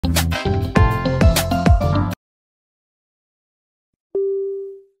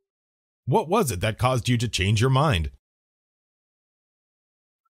What was it that caused you to change your mind?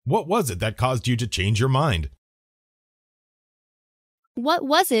 What was it that caused you to change your mind? What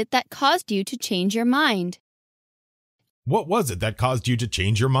was it that caused you to change your mind? What was it that caused you to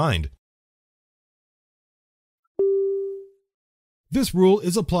change your mind? This rule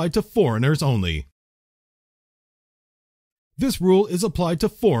is applied to foreigners only. This rule is applied to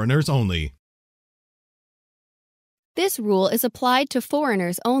foreigners only. This rule is applied to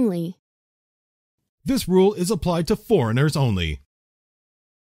foreigners only. This rule is applied to foreigners only.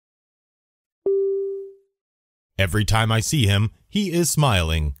 Every time I see him, he is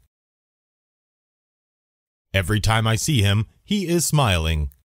smiling. Every time I see him, he is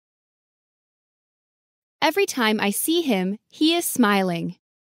smiling. Every time I see him, he is smiling.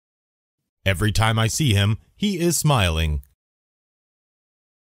 Every time I see him, he is smiling.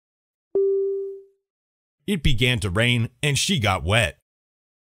 It began to rain and she got wet.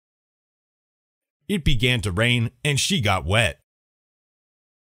 It began to rain and she got wet.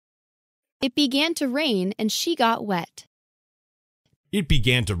 It began to rain and she got wet. It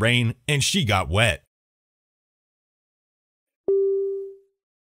began to rain and she got wet.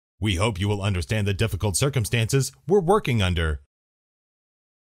 We hope you will understand the difficult circumstances we're working under.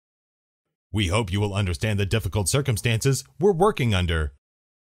 We hope you will understand the difficult circumstances we're working under.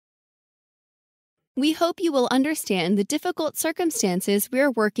 We hope you will understand the difficult circumstances we're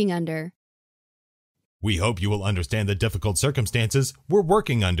working under. We hope you will understand the difficult circumstances we're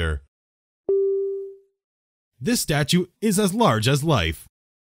working under. This statue is as large as life.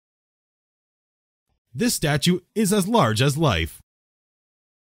 This statue is as large as life.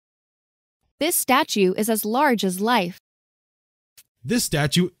 This statue is as large as life. This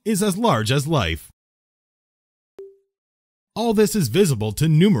statue is as large as life. All this is visible to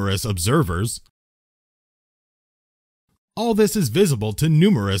numerous observers. All this is visible to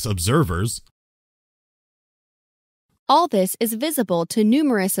numerous observers. All this is visible to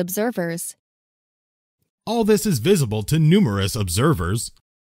numerous observers. All this is visible to numerous observers.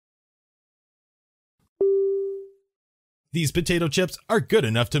 These potato chips are good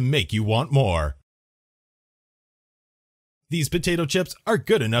enough to make you want more. These potato chips are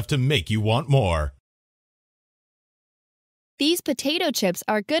good enough to make you want more. These potato chips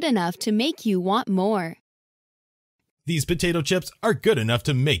are good enough to make you want more. These potato chips are good enough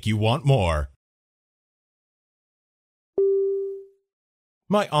to make you want more.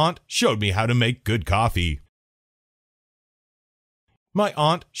 My aunt showed me how to make good coffee. My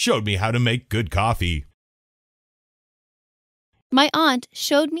aunt showed me how to make good coffee. My aunt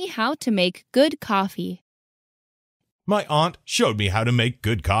showed me how to make good coffee. My aunt showed me how to make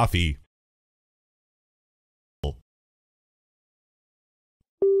good coffee.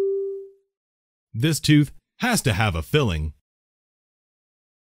 This tooth has to have a filling.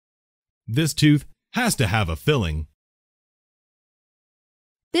 This tooth has to have a filling.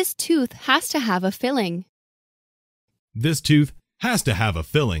 This tooth has to have a filling. This tooth has to have a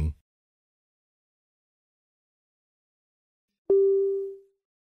filling.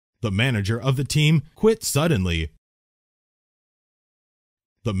 The manager of the team quit suddenly.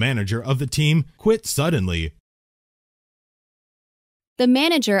 The manager of the team quit suddenly. The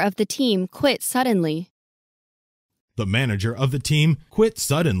manager of the team quit suddenly. The manager of the team quit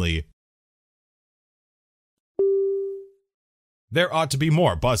suddenly. There ought to be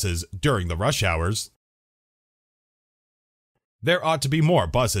more buses during the rush hours. There ought to be more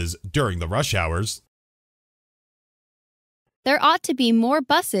buses during the rush hours. There ought to be more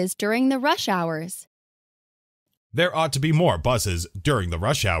buses during the rush hours. There ought to be more buses during the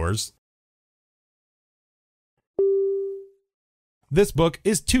rush hours. This book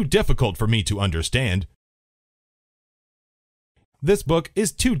is too difficult for me to understand. This book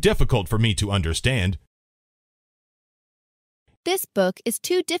is too difficult for me to understand. This book is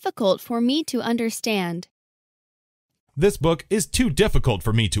too difficult for me to understand. This book is too difficult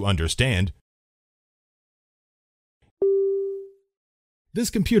for me to understand. This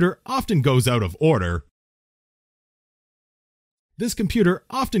computer often goes out of order. This computer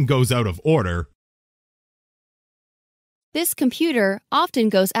often goes out of order. This computer often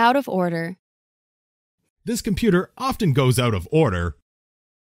goes out of order. This computer often goes out of order.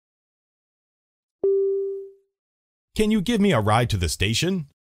 Can you give me a ride to the station?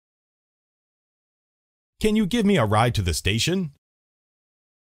 Can you give me a ride to the station?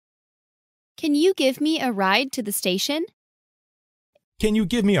 Can you give me a ride to the station? Can you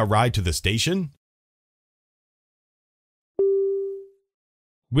give me a ride to the station?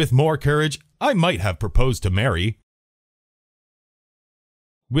 With more courage, I might have proposed to Mary.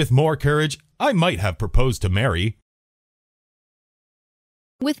 With more courage, I might have proposed to Mary.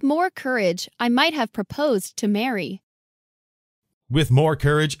 With more courage, I might have proposed to Mary. With more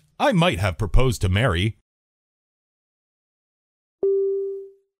courage, I might have proposed to Mary.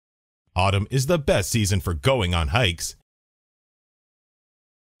 Autumn is the best season for going on hikes.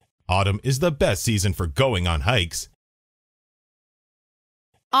 Autumn is the best season for going on hikes.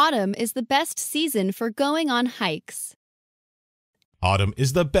 Autumn is the best season for going on hikes. Autumn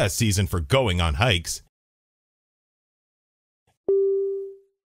is the best season for going on hikes.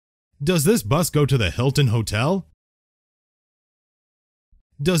 Does this bus go to the Hilton Hotel?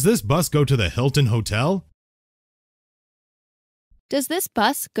 Does this bus go to the Hilton Hotel? Does this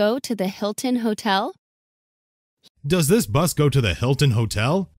bus go to the Hilton Hotel? Does this bus go to the Hilton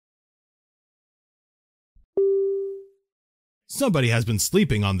Hotel? Somebody has been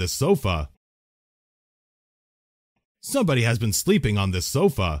sleeping on this sofa. Somebody has been sleeping on this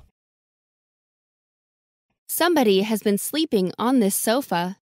sofa. Somebody has been sleeping on this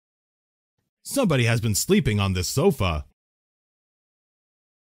sofa. Somebody has been sleeping on this sofa.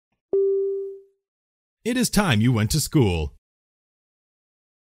 It is time you went to school.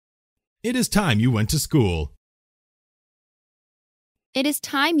 It is time you went to school. It is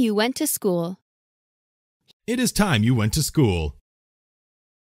time you went to school. It is time you went to school.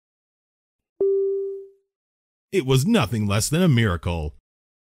 It was nothing less than a miracle.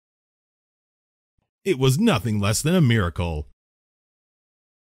 It was nothing less than a miracle.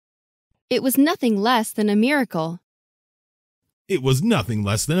 It was nothing less than a miracle. It was nothing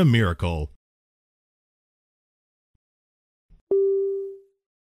less than a miracle.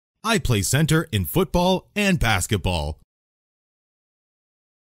 I play center in football and basketball.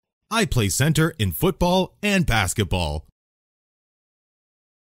 I play center in football and basketball.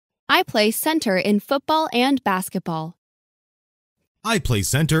 I play center in football and basketball. I play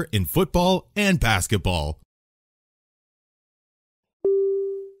center in football and basketball.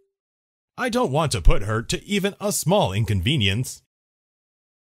 I don't want to put her to even a small inconvenience.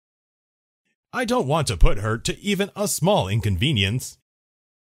 I don't want to put her to even a small inconvenience.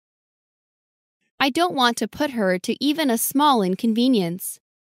 I don't want to put her to even a small inconvenience.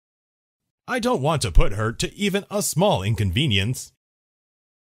 I don't want to put her to even a small inconvenience.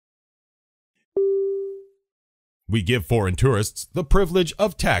 We give foreign tourists the privilege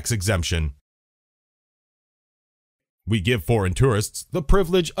of tax exemption. We give foreign tourists the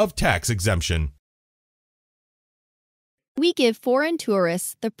privilege of tax exemption. We give foreign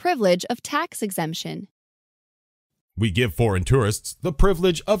tourists the privilege of tax exemption. We give foreign tourists the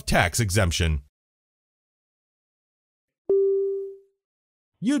privilege of tax exemption.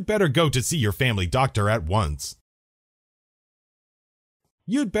 You'd better go to see your family doctor at once.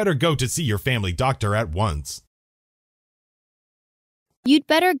 You'd better go to see your family doctor at once. You'd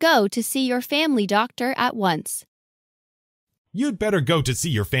better go to see your family doctor at once. You'd better go to see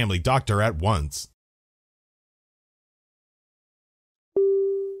your family doctor at once.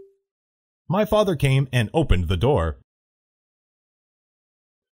 My father came and opened the door.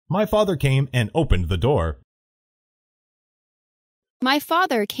 My father came and opened the door. My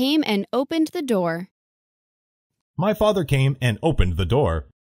father came and opened the door. My father came and opened the door.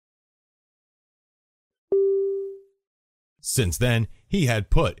 Since then, he had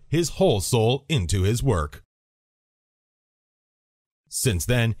put his whole soul into his work. Since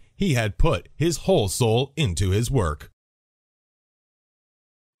then, he had put his whole soul into his work.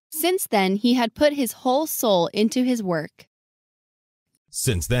 Since then, he had put his whole soul into his work.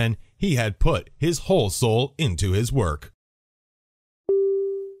 Since then, he had put his whole soul into his work.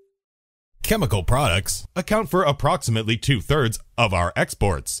 Chemical products account for approximately 2/3 of our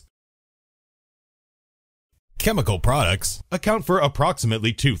exports. Chemical products account for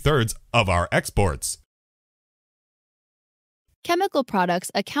approximately 2/3 of our exports. Chemical products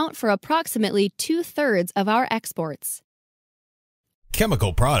account for approximately 2/3 of our exports.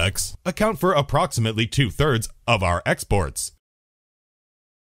 Chemical products account for approximately 2/3 of our exports.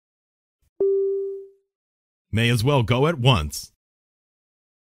 May as well go at once.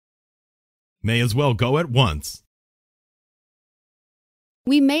 May as well go at once.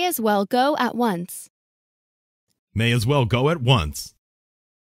 We may as well go at once. May as well go at once.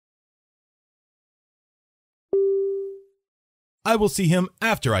 I will see him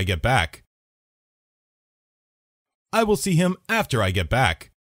after I get back. I will see him after I get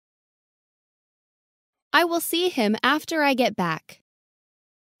back. I will see him after I get back.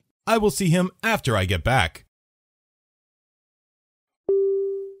 I will see him after I get back.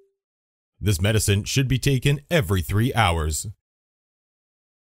 This medicine should be taken every 3 hours.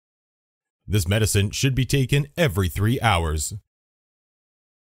 This medicine should be taken every 3 hours.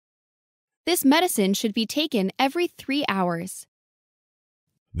 This medicine should be taken every 3 hours.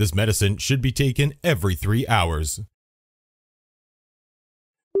 This medicine should be taken every 3 hours.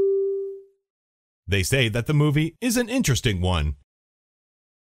 They say that the movie is an interesting one.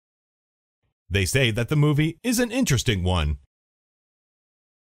 They say that the movie is an interesting one.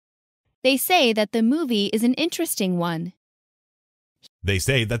 They say that the movie is an interesting one. They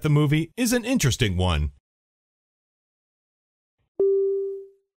say that the movie is an interesting one.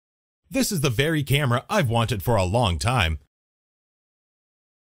 This is the very camera I've wanted for a long time.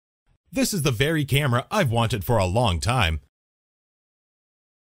 This is the very camera I've wanted for a long time.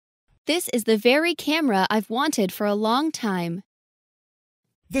 This is the very camera I've wanted for a long time.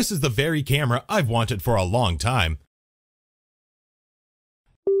 This is the very camera I've wanted for a long time.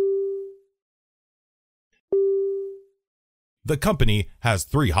 The company has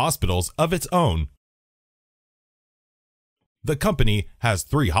 3 hospitals of its own. The company has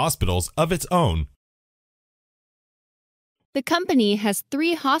 3 hospitals of its own. The company has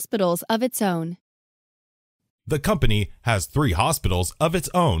 3 hospitals of its own. The company has 3 hospitals of its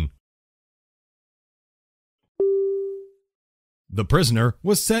own. The prisoner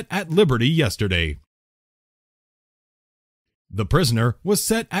was set at liberty yesterday. The prisoner was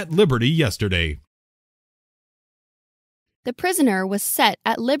set at liberty yesterday. The prisoner was set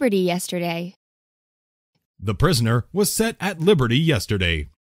at liberty yesterday. The prisoner was set at liberty yesterday.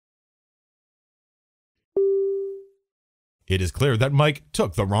 It is clear that Mike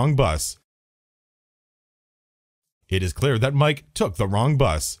took the wrong bus. It is clear that Mike took the wrong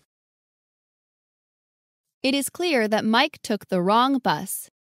bus. It is clear that Mike took the wrong bus.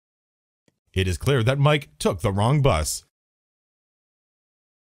 It is clear that Mike took the wrong bus.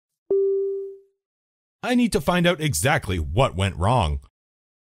 I need to find out exactly what went wrong.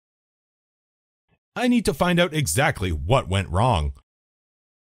 I need to find out exactly what went wrong.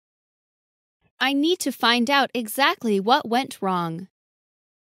 I need to find out exactly what went wrong.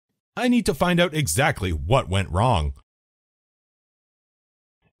 I need to find out exactly what went wrong.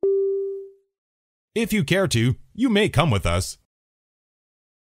 If you care to, you may come with us.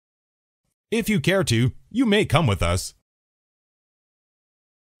 If you care to, you may come with us.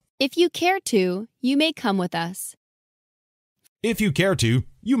 If you care to, you may come with us. If you care to,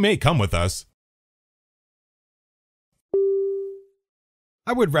 you may come with us.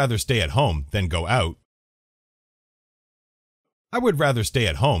 I would rather stay at home than go out. I would rather stay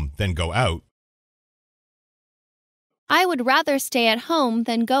at home than go out. I would rather stay at home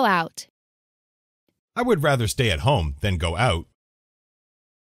than go out. I would rather stay at home than go out.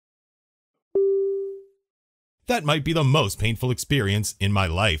 That might be the most painful experience in my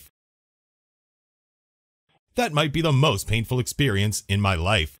life. That might be the most painful experience in my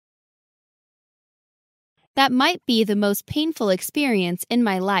life. That might be the most painful experience in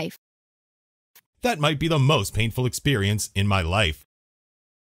my life. That might be the most painful experience in my life.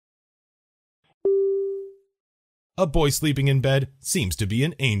 A boy sleeping in bed seems to be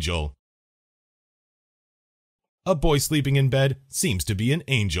an angel. A boy sleeping in bed seems to be an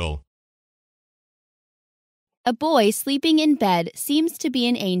angel. A boy sleeping in bed seems to be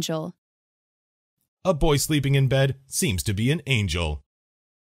an angel. A boy sleeping in bed seems to be an angel.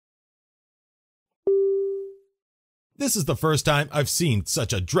 This is the first time I've seen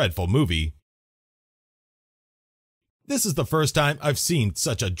such a dreadful movie. This is the first time I've seen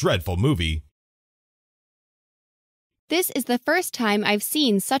such a dreadful movie. This is the first time I've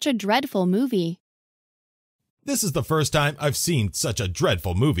seen such a dreadful movie. This is the first time I've seen such a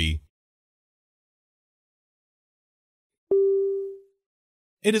dreadful movie.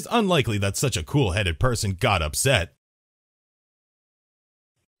 It is unlikely that such a cool-headed person got upset.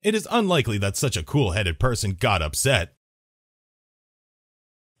 It is unlikely that such a cool-headed person got upset.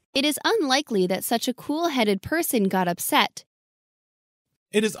 It is unlikely that such a cool-headed person got upset.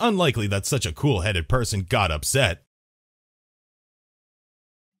 It is unlikely that such a cool-headed person got upset.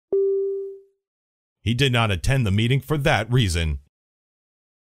 He did not attend the meeting for that reason.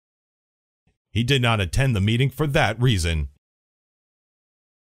 He did not attend the meeting for that reason.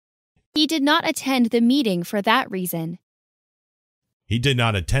 He did not attend the meeting for that reason. He did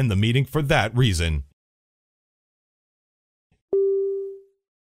not attend the meeting for that reason.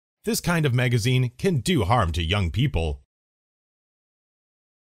 This kind of magazine can do harm to young people.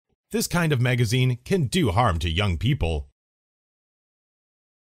 This kind of magazine can do harm to young people.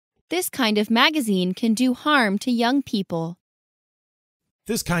 This kind of magazine can do harm to young people.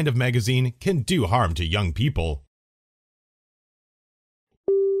 This kind of magazine can do harm to young people.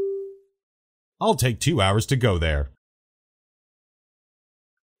 I'll take 2 hours to go there.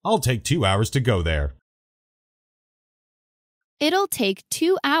 I'll take 2 hours to go there. It'll take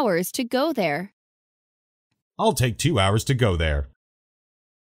 2 hours to go there. I'll take 2 hours to go there.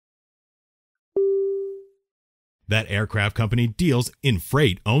 That aircraft company deals in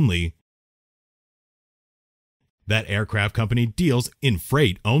freight only. That aircraft company deals in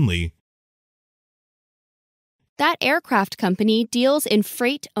freight only. That aircraft company deals in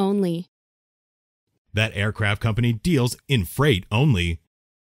freight only. That aircraft company deals in freight only.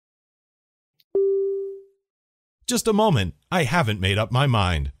 Just a moment, I haven't made up my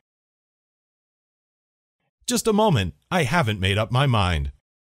mind. Just a moment, I haven't made up my mind.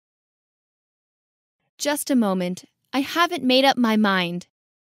 Just a moment, I haven't made up my mind.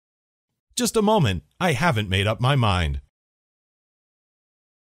 Just a moment, I haven't made up my mind.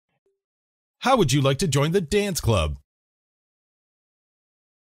 How would you like to join the dance club?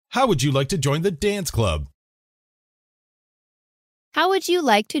 How would you like to join the dance club? How would you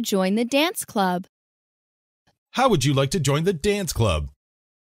like to join the dance club? How would you like to join the dance club?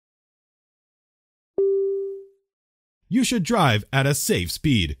 You should drive at a safe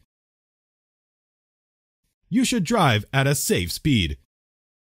speed. You should drive at a safe speed.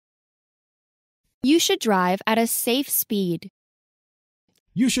 You should drive at a safe speed.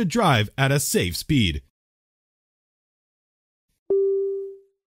 You should drive at a safe speed.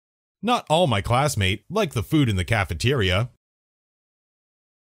 Not all my classmates like the food in the cafeteria.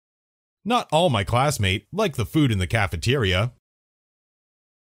 Not all my classmates like the food in the cafeteria.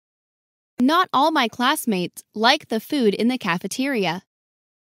 Not all my classmates like the food in the cafeteria.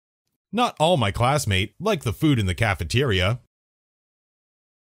 Not all my classmates like the food in the cafeteria.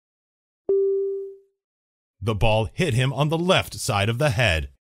 The ball hit him on the left side of the head.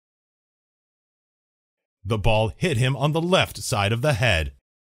 The ball hit him on the left side of the head.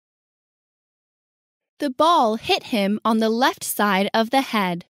 The ball hit him on the left side of the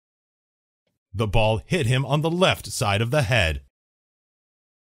head. The ball hit him on the left side of the head.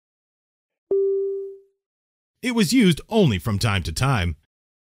 It was used only from time to time.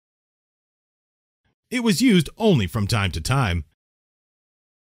 It was used only from time to time.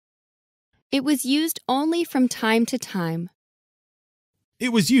 It was used only from time to time.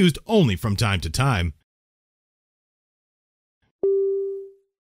 It was used only from time to time.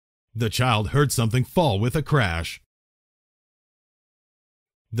 The child heard something fall with a crash.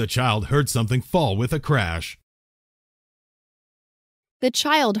 The child heard something fall with a crash. The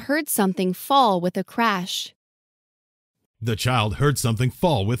child heard something fall with a crash. The child heard something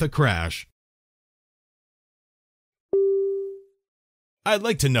fall with a crash. I'd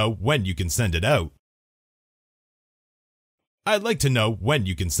like to know when you can send it out. I'd like to know when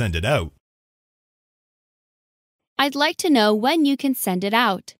you can send it out. I'd like to know when you can send it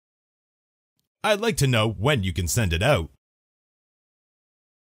out. I'd like to know when you can send it out.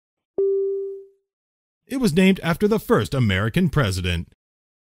 It was named after the first American president.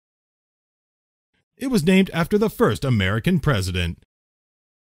 It was named after the first American president.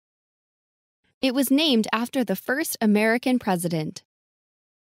 It was named after the first American president.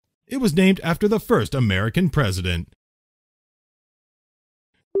 It was named after the first American president.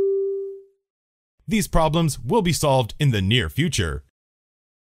 These problems will be solved in the near future.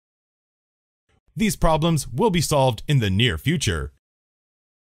 These problems will be solved in the near future.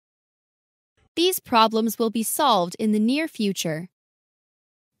 These problems will be solved in the near future.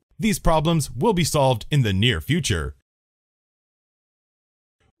 These problems will be solved in the near future.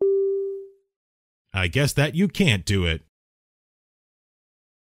 I guess that you can't do it.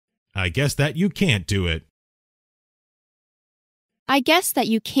 I guess that you can't do it. I guess that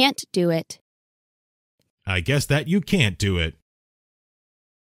you can't do it. I guess that you can't do it.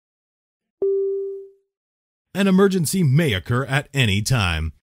 An emergency may occur at any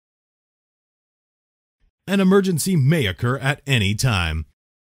time. An emergency may occur at any time.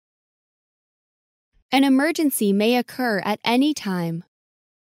 An emergency may occur at any time.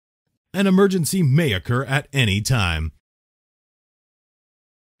 An emergency may occur at any time.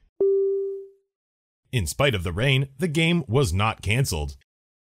 In spite of the rain, the game was not canceled.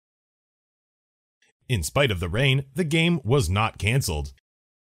 In spite of the rain, the game was not canceled.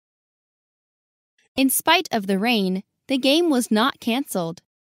 In spite of the rain, the game was not canceled.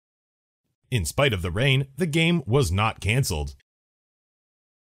 In spite of the rain, the game was not canceled.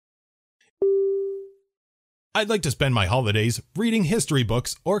 I'd like to spend my holidays reading history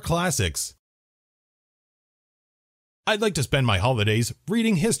books or classics. I'd like to spend my holidays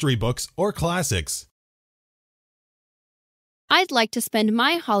reading history books or classics. I'd like to spend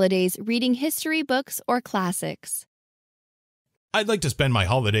my holidays reading history books or classics. I'd like to spend my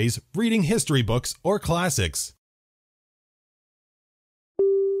holidays reading history books or classics.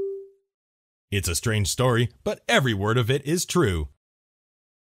 It's a strange story, but every word of it is true.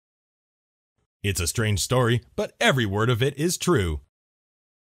 It's a strange story, but every word of it is true.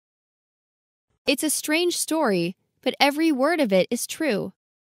 It's a strange story, but every word of it is true.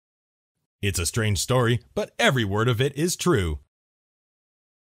 It's a strange story, but every word of it is true.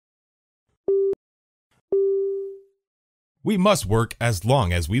 We must work as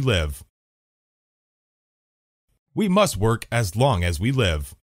long as we live. We must work as long as we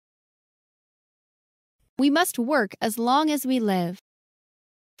live. We must work as long as we live.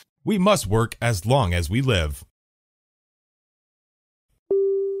 We must work as long as we live.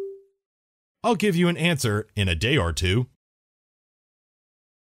 I'll give you an answer in a day or two.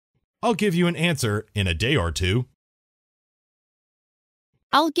 I'll give you an answer in a day or two.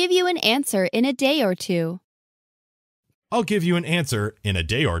 I'll give you an answer in a day or two. I'll give you an answer in a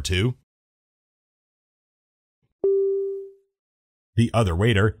day or two. The other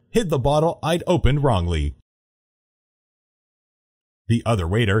waiter hid the bottle I'd opened wrongly. The other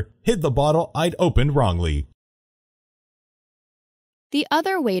waiter hid the bottle I'd opened wrongly. The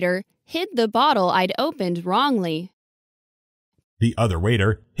other waiter hid the bottle I'd opened wrongly. The other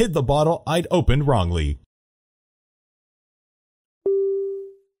waiter hid the bottle I'd opened wrongly.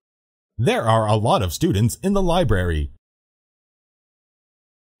 There are a lot of students in the library.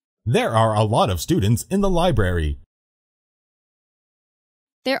 There are a lot of students in the library.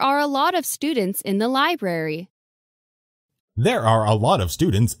 There are a lot of students in the library. There are a lot of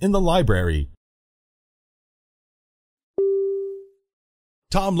students in the library.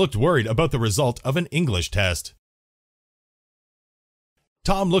 Tom looked worried about the result of an English test.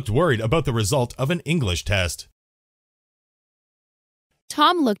 Tom looked worried about the result of an English test.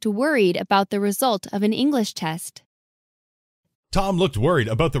 Tom looked worried about the result of an English test. Tom looked worried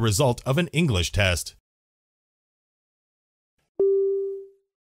about the result of an English test.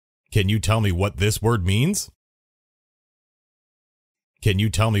 Can you tell me what this word means? Can you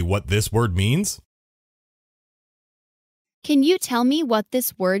tell me what this word means? Can you tell me what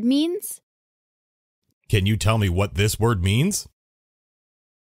this word means? Can you tell me what this word means?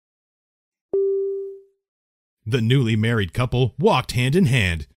 The newly married couple walked hand in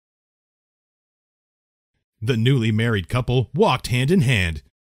hand. The newly married couple walked hand in hand.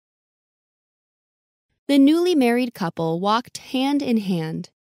 The newly married couple walked hand in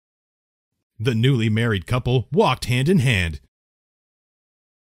hand. The newly married couple walked hand in hand.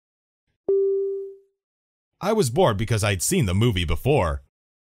 I was bored because I'd seen the movie before.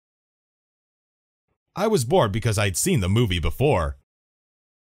 I was bored because I'd seen the movie before.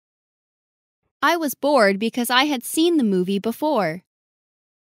 I was bored because I had seen the movie before.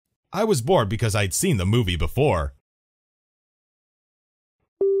 I was bored because I'd seen the movie before.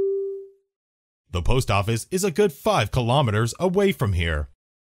 The post office is a good 5 kilometers away from here.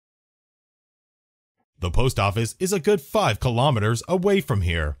 The post office is a good 5 kilometers away from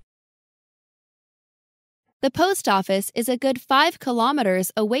here. The post office is a good 5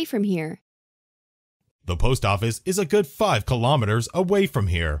 kilometers away from here. The post office is a good 5 kilometers away from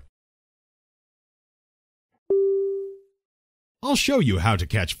here. I'll show you how to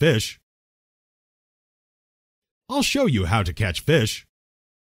catch fish. I'll show you how to catch fish.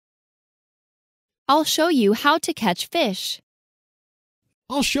 I'll show you how to catch fish.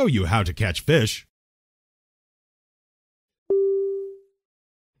 I'll show you how to catch fish.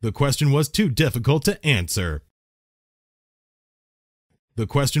 The question was too difficult to answer. The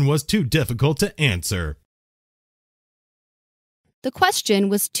question was too difficult to answer. The question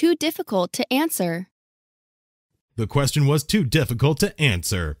was too difficult to answer. The question was too difficult to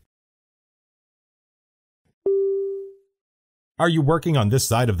answer. Are you working on this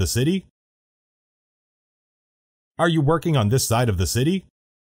side of the city? Are you working on this side of the city?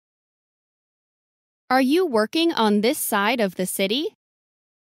 Are you working on this side of the city?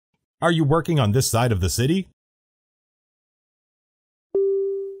 Are you working on this side of the city?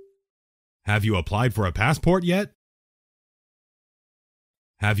 Have you applied for a passport yet?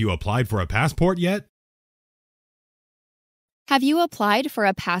 Have you applied for a passport yet? Have you applied for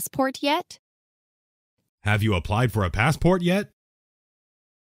a passport yet? Have you applied for a passport yet?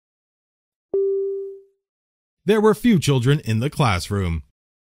 There were few children in the classroom.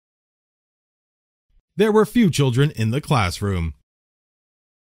 There were few children in the classroom.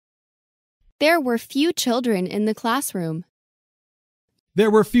 There were few children in the classroom. There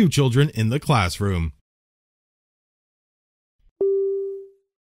were few children in the classroom.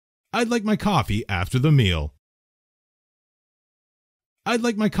 I'd like my coffee after the meal. I'd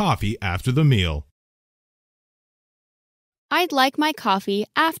like my coffee after the meal. I'd like my coffee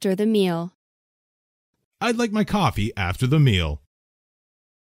after the meal. I'd like my coffee after the meal.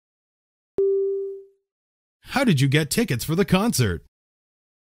 How did you get tickets for the concert?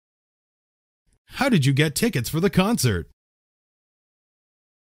 How did you get tickets for the concert?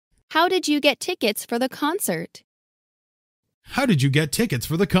 How did you get tickets for the concert? How did you get tickets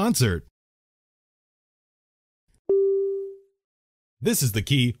for the concert? This is the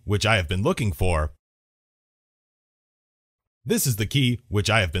key which I have been looking for. This is the key which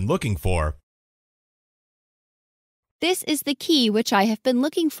I have been looking for. This is the key which I have been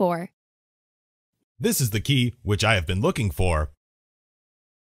looking for. This is the key which I have been looking for.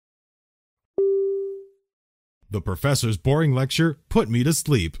 The professor's boring lecture put me to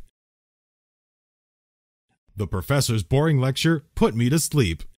sleep. The professor's boring lecture put me to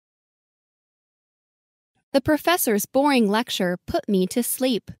sleep. The professor's boring lecture put me to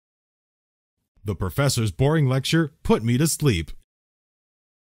sleep. The professor's boring lecture put me to sleep.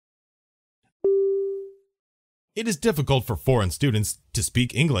 It is difficult for foreign students to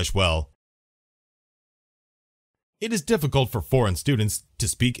speak English well. It is difficult for foreign students to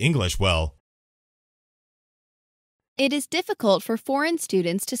speak English well. It is difficult for foreign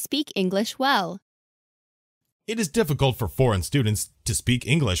students to speak English well. It is difficult for foreign students to speak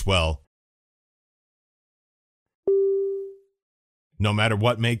English well. No matter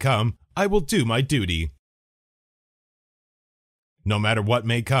what may come, I will do my duty. No matter what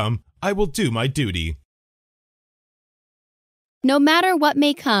may come, I will do my duty. No matter what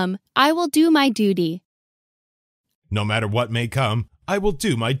may come, I will do my duty. No matter what may come, I will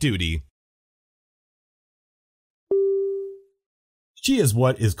do my duty. She is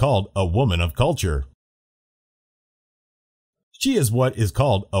what is called a woman of culture. She is what is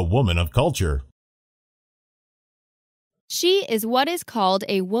called a woman of culture. She is what is called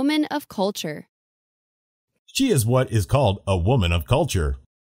a woman of culture. She is what is called a woman of culture.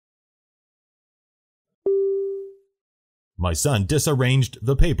 My son disarranged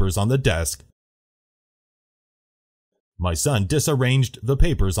the papers on the desk. My son disarranged the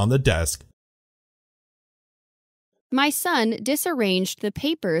papers on the desk. My son disarranged the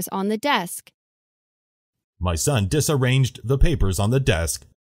papers on the desk. My son disarranged the papers on the desk.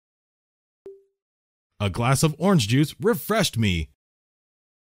 A glass of orange juice refreshed me.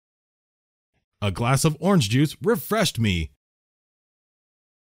 A glass of orange juice refreshed me.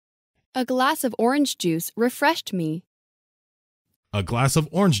 A glass of orange juice refreshed me. A glass of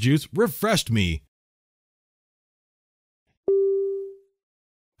orange juice refreshed me.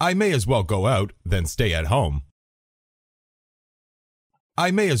 I may as well go out than stay at home. I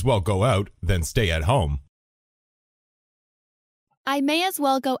may as well go out than stay at home. I may as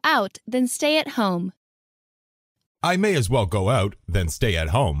well go out than stay at home. I may as well go out than stay at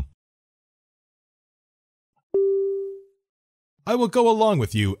home. I will go along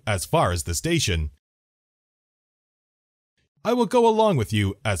with you as far as the station. I will go along with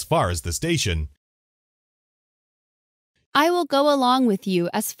you as far as the station. I will go along with you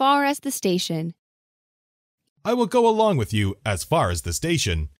as far as the station. I will go along with you as far as the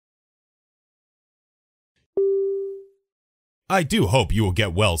station. I do hope you will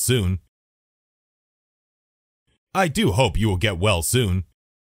get well soon. I do hope you will get well soon.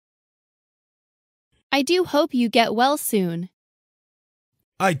 I do hope you get well soon.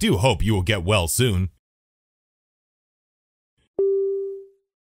 I do hope you will get well soon.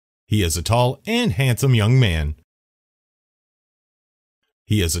 He is a tall and handsome young man.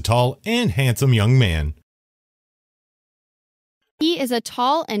 He is a tall and handsome young man. He is a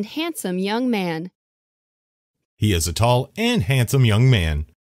tall and handsome young man. He is a tall and handsome young man.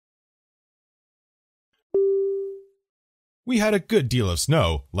 We had a good deal of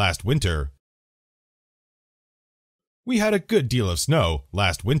snow last winter. We had a good deal of snow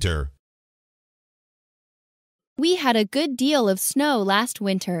last winter. We had a good deal of snow last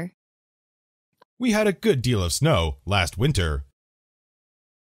winter. We had a good deal of snow last winter.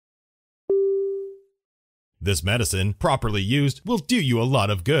 This medicine, properly used, will do you a lot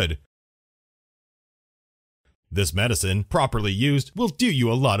of good. This medicine, properly used, will do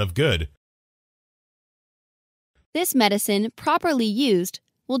you a lot of good. This medicine, properly used,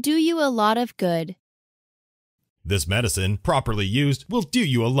 will do you a lot of good. This medicine, properly used, will do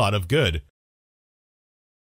you a lot of good.